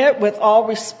 Submit with all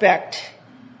respect.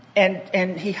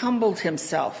 And he humbled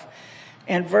himself.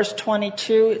 And verse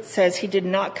 22, it says, he did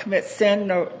not commit sin,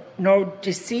 no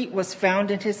deceit was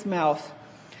found in his mouth.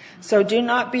 So do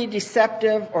not be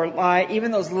deceptive or lie,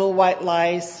 even those little white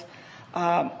lies.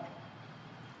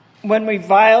 When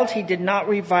reviled, he did not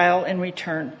revile in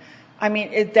return. I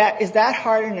mean, is that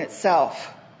hard in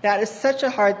itself? That is such a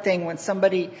hard thing when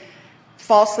somebody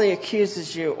falsely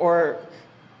accuses you or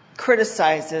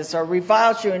criticizes or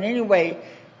reviles you in any way,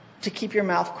 to keep your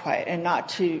mouth quiet and not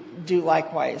to do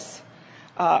likewise.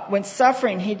 When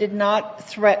suffering, he did not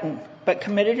threaten, but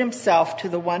committed himself to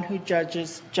the one who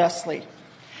judges justly.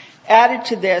 Added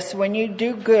to this, when you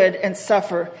do good and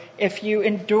suffer, if you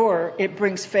endure, it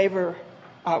brings favor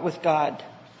with God,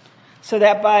 so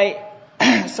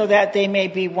that they may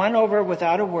be won over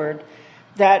without a word.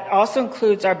 That also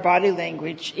includes our body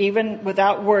language. Even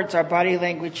without words, our body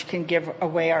language can give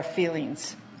away our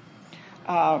feelings.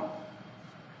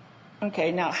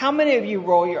 Okay, now, how many of you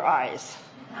roll your eyes?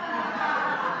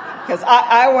 Because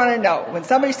I want to know. When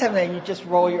somebody says something, you just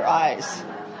roll your eyes.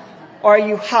 Or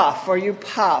you huff, or you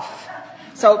puff.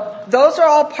 So those are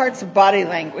all parts of body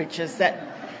languages that,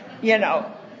 they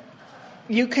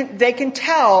can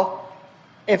tell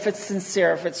if it's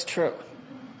sincere, if it's true.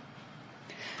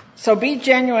 So be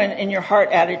genuine in your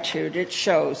heart attitude. It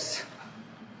shows.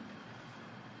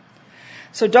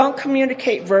 So don't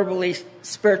communicate verbally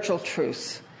spiritual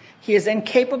truths. He is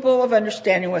incapable of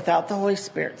understanding without the Holy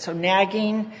Spirit. So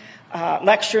nagging,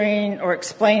 lecturing, or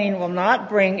explaining will not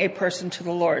bring a person to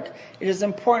the Lord. It is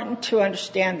important to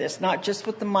understand this, not just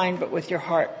with the mind, but with your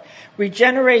heart.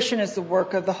 Regeneration is the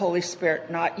work of the Holy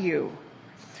Spirit, not you.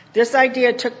 This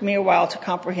idea took me a while to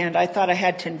comprehend. I thought I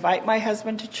had to invite my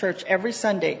husband to church every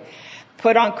Sunday,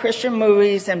 put on Christian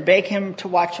movies, and beg him to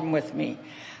watch them with me.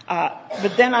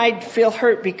 But then I'd feel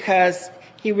hurt because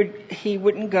he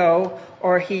wouldn't go,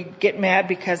 or he'd get mad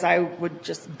because I would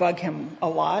just bug him a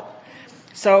lot.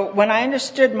 So when I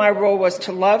understood my role was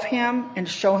to love him and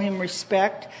show him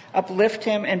respect, uplift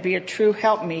him, and be a true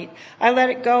helpmeet, I let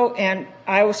it go, and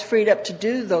I was freed up to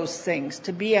do those things,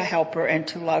 to be a helper and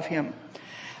to love him.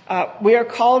 We are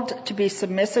called to be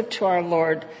submissive to our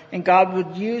Lord, and God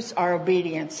would use our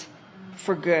obedience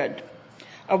for good.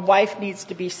 A wife needs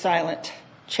to be silent,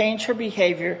 change her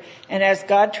behavior, and as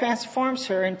God transforms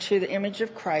her into the image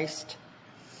of Christ,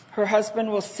 her husband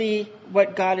will see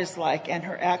what God is like, and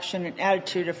her action and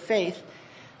attitude of faith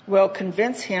will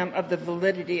convince him of the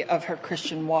validity of her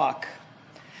Christian walk.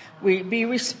 We be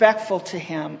respectful to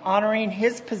him, honoring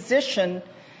his position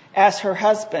as her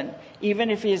husband, even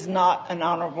if he is not an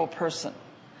honorable person.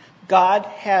 God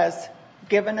has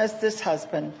given us this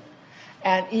husband,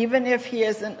 and even if he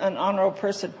isn't an honorable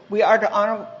person, we are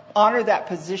to honor that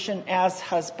position as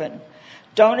husband.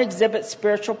 Don't exhibit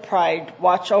spiritual pride.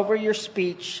 Watch over your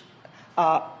speech,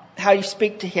 how you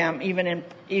speak to him, even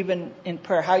in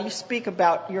prayer. How you speak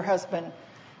about your husband,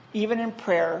 even in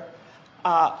prayer,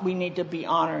 we need to be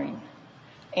honoring.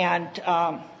 And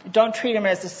don't treat him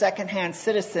as a second-hand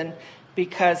citizen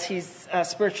because he's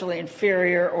spiritually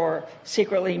inferior or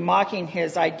secretly mocking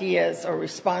his ideas or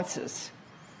responses.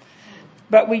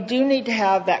 But we do need to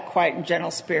have that quiet and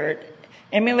gentle spirit,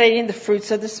 emulating the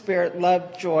fruits of the Spirit: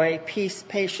 love, joy, peace,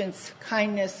 patience,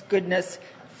 kindness, goodness,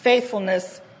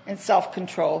 faithfulness, and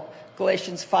self-control.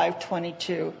 Galatians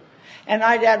 5:22. And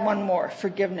I'd add one more.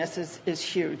 Forgiveness is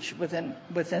huge within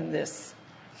this.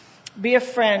 Be a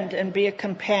friend and be a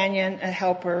companion, a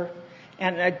helper,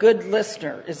 and a good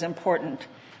listener is important.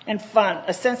 And fun.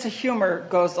 A sense of humor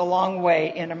goes a long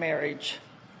way in a marriage.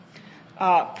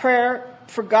 Prayer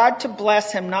for God to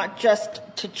bless him, not just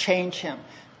to change him.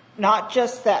 Not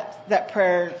just that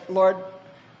prayer, Lord,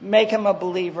 make him a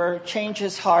believer, change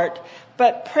his heart,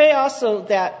 but pray also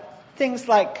that things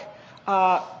like,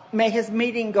 may his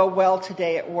meeting go well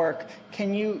today at work.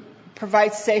 Can you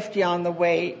provide safety on the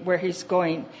way where he's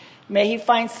going? May he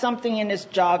find something in his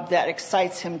job that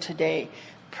excites him today.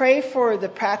 Pray for the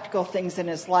practical things in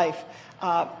his life.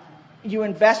 You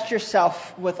invest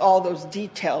yourself with all those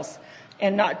details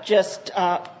and not just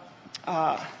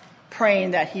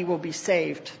praying that he will be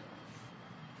saved.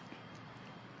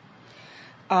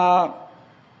 Are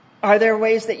there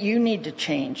ways that you need to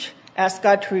change? Ask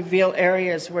God to reveal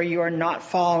areas where you are not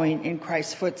following in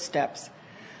Christ's footsteps.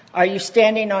 Are you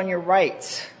standing on your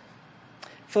rights?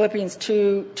 Philippians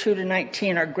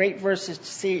 2:2-19 are great verses to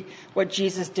see what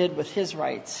Jesus did with his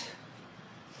rights.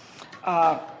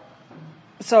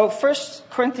 So 1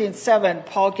 Corinthians 7,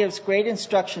 Paul gives great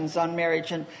instructions on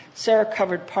marriage, and Sarah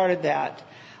covered part of that.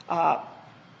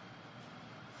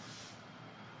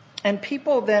 And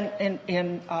people then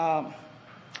in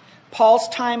Paul's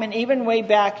time, and even way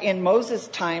back in Moses'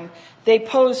 time, they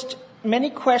posed many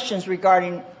questions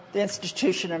regarding the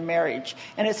institution of marriage.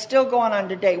 And it's still going on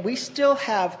today. We still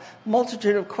have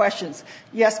multitude of questions.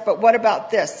 Yes, but what about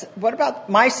this? What about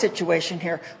my situation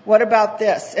here? What about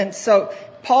this? And so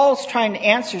Paul's trying to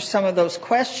answer some of those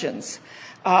questions.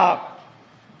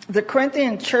 The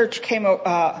Corinthian church came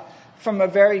from a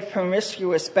very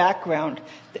promiscuous background.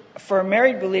 For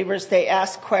married believers, they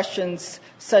asked questions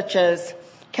such as,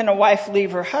 can a wife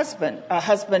leave her husband? A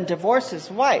husband divorce his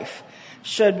wife?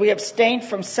 Should we abstain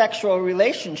from sexual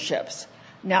relationships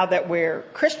now that we're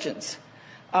Christians?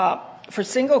 For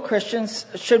single Christians,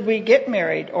 should we get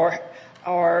married,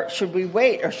 or should we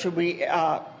wait, or should we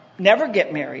never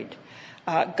get married?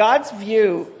 God's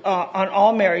view on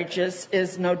all marriages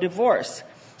is no divorce.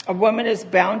 A woman is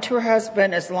bound to her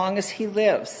husband as long as he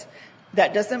lives.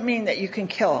 That doesn't mean that you can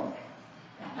kill him.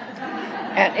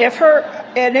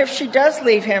 And if she does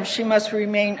leave him, she must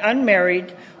remain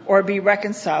unmarried or be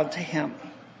reconciled to him.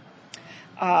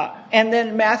 And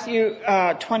then Matthew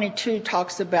 22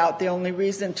 talks about the only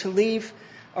reason to leave,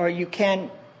 or you can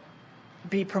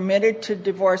be permitted to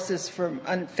divorce, is for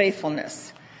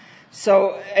unfaithfulness.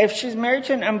 So if she's married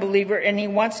to an unbeliever and he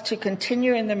wants to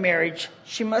continue in the marriage,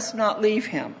 she must not leave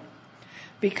him,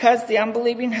 because the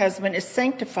unbelieving husband is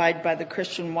sanctified by the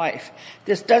Christian wife.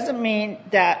 This doesn't mean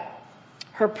that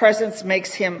her presence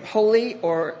makes him holy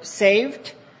or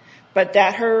saved, but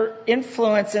that her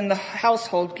influence in the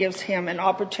household gives him an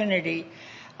opportunity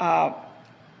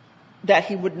that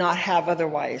he would not have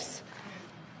otherwise.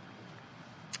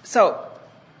 So,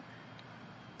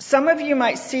 some of you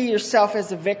might see yourself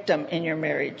as a victim in your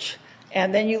marriage,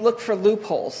 and then you look for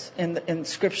loopholes in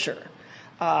Scripture.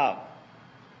 And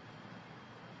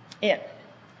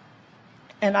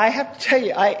I have to tell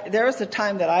you, there was a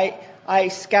time that I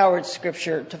scoured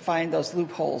Scripture to find those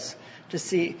loopholes, to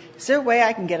see, is there a way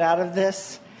I can get out of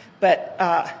this? But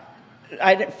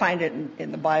I didn't find it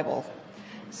in the Bible.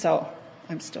 So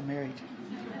I'm still married.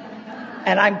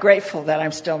 And I'm grateful that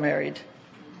I'm still married.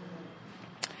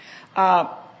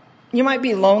 You might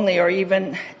be lonely, or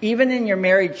even in your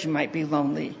marriage you might be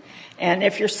lonely. And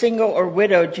if you're single or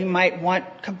widowed, you might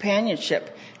want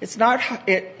companionship.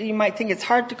 You might think it's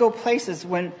hard to go places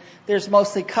when there's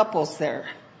mostly couples there.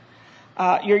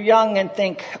 You're young and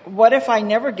think, what if I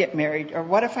never get married? Or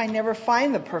what if I never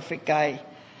find the perfect guy?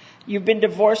 You've been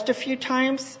divorced a few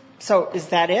times, so is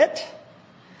that it?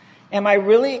 Am I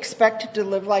really expected to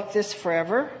live like this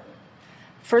forever?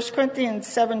 1 Corinthians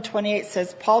 7:28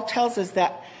 says, Paul tells us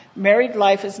that married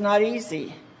life is not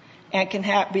easy and can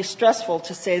be stressful,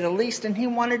 to say the least, and he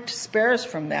wanted to spare us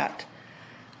from that.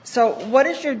 So what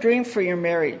is your dream for your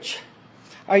marriage?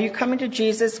 Are you coming to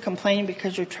Jesus complaining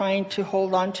because you're trying to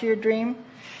hold on to your dream,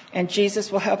 and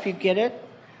Jesus will help you get it?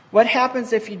 What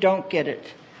happens if you don't get it?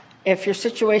 If your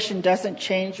situation doesn't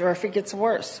change, or if it gets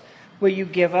worse? Will you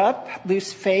give up,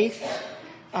 lose faith,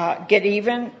 get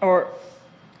even, or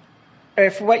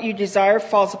if what you desire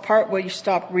falls apart, will you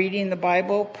stop reading the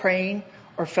Bible, praying,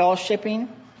 or fellowshipping?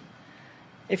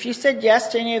 If you said yes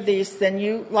to any of these, then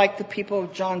you, like the people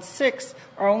of John 6,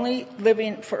 are only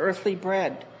living for earthly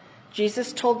bread.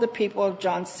 Jesus told the people of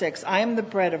John 6, I am the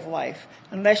bread of life.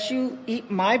 Unless you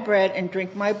eat my bread and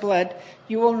drink my blood,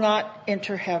 you will not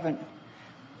enter heaven.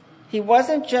 He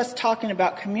wasn't just talking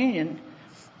about communion,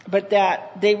 but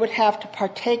that they would have to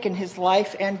partake in his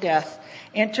life and death,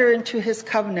 enter into his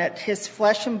covenant, his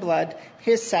flesh and blood,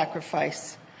 his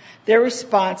sacrifice. Their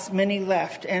response, many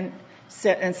left, and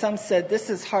some said, this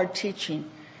is hard teaching.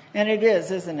 And it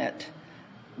is, isn't it?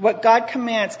 What God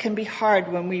commands can be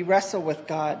hard when we wrestle with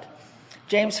God.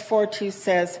 James 4:2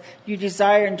 says, you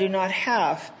desire and do not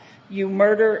have. You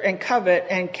murder and covet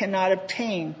and cannot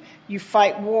obtain. You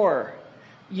fight war.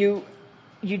 You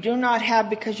do not have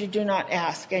because you do not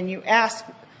ask. And you ask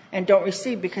and don't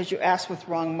receive because you ask with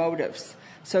wrong motives,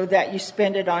 so that you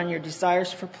spend it on your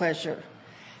desires for pleasure.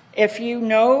 If you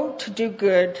know to do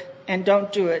good and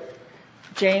don't do it,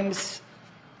 James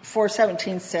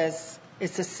 4:17 says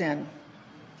it's a sin.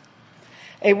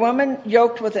 A woman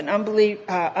yoked with an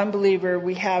unbeliever,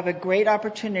 we have a great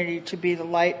opportunity to be the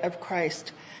light of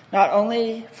Christ, not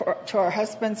only to our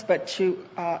husbands, but to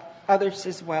others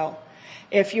as well.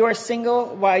 If you are single,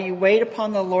 while you wait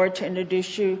upon the Lord to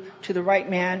introduce you to the right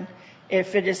man,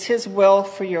 if it is his will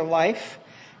for your life,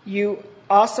 you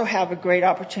also have a great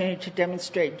opportunity to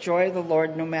demonstrate joy of the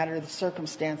Lord no matter the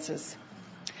circumstances.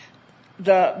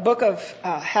 The book of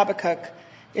Habakkuk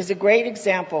is a great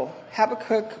example.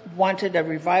 Habakkuk wanted a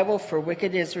revival for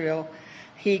wicked Israel.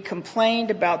 He complained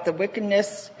about the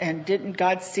wickedness, and didn't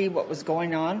God see what was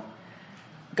going on?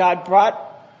 God brought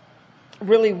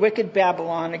really wicked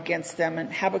Babylon against them,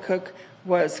 and Habakkuk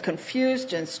was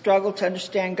confused and struggled to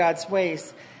understand God's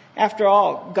ways. After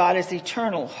all, God is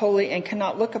eternal, holy, and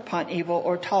cannot look upon evil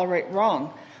or tolerate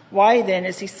wrong. Why then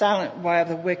is he silent while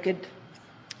the wicked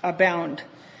abound?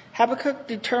 Habakkuk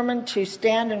determined to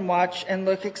stand and watch and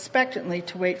look expectantly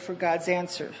to wait for God's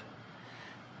answer.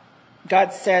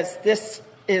 God says this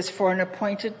is for an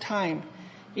appointed time.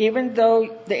 Even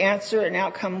though the answer and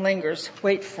outcome lingers,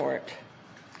 wait for it.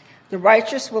 The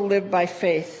righteous will live by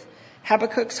faith.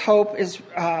 Habakkuk's hope is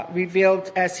revealed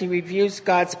as he reviews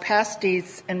God's past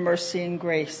deeds and mercy and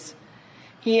grace.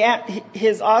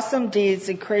 His awesome deeds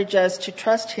encourage us to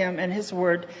trust him and his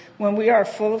word when we are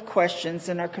full of questions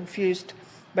and are confused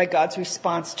by God's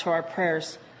response to our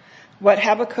prayers. What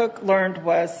Habakkuk learned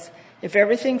was, if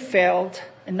everything failed,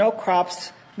 and no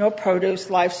crops, no produce,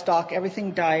 livestock,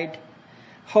 everything died,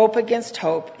 hope against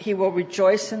hope, he will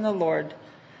rejoice in the Lord.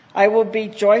 I will be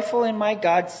joyful in my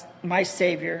God, my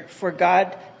Savior, for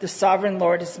God, the sovereign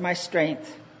Lord, is my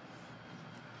strength.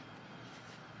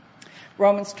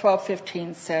 Romans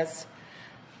 12:15 says,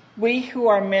 we who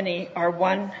are many are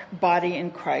one body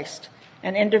in Christ,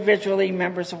 and individually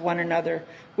members of one another.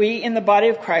 We in the body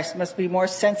of Christ must be more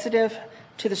sensitive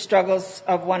to the struggles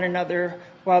of one another,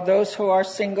 while those who are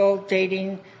single,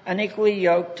 dating, unequally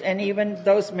yoked, and even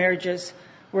those marriages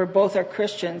where both are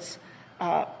Christians,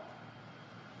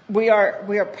 we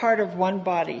are part of one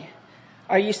body.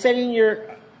 Are you setting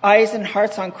your eyes and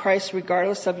hearts on Christ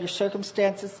regardless of your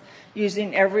circumstances,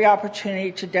 using every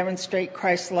opportunity to demonstrate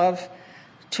Christ's love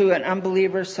to an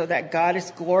unbeliever so that God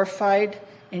is glorified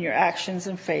in your actions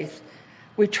and faith.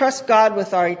 We trust God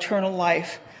with our eternal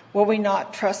life. Will we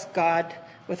not trust God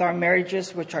with our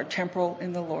marriages, which are temporal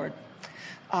in the Lord?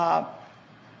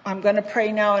 I'm going to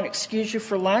pray now and excuse you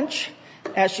for lunch.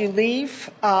 As you leave,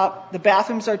 the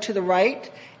bathrooms are to the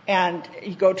right, and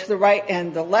you go to the right,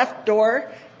 and the left door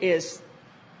is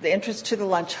the entrance to the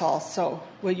lunch hall. So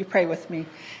will you pray with me?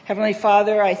 Heavenly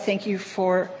Father, I thank you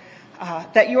for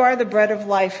that you are the bread of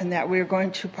life and that we are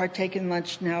going to partake in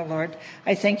lunch now, Lord.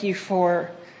 I thank you for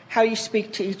how you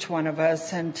speak to each one of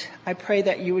us, and I pray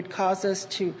that you would cause us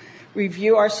to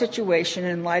review our situation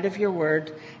in light of your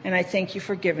word, and I thank you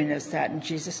for giving us that. In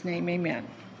Jesus' name, amen.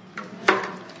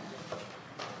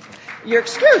 You're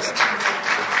excused.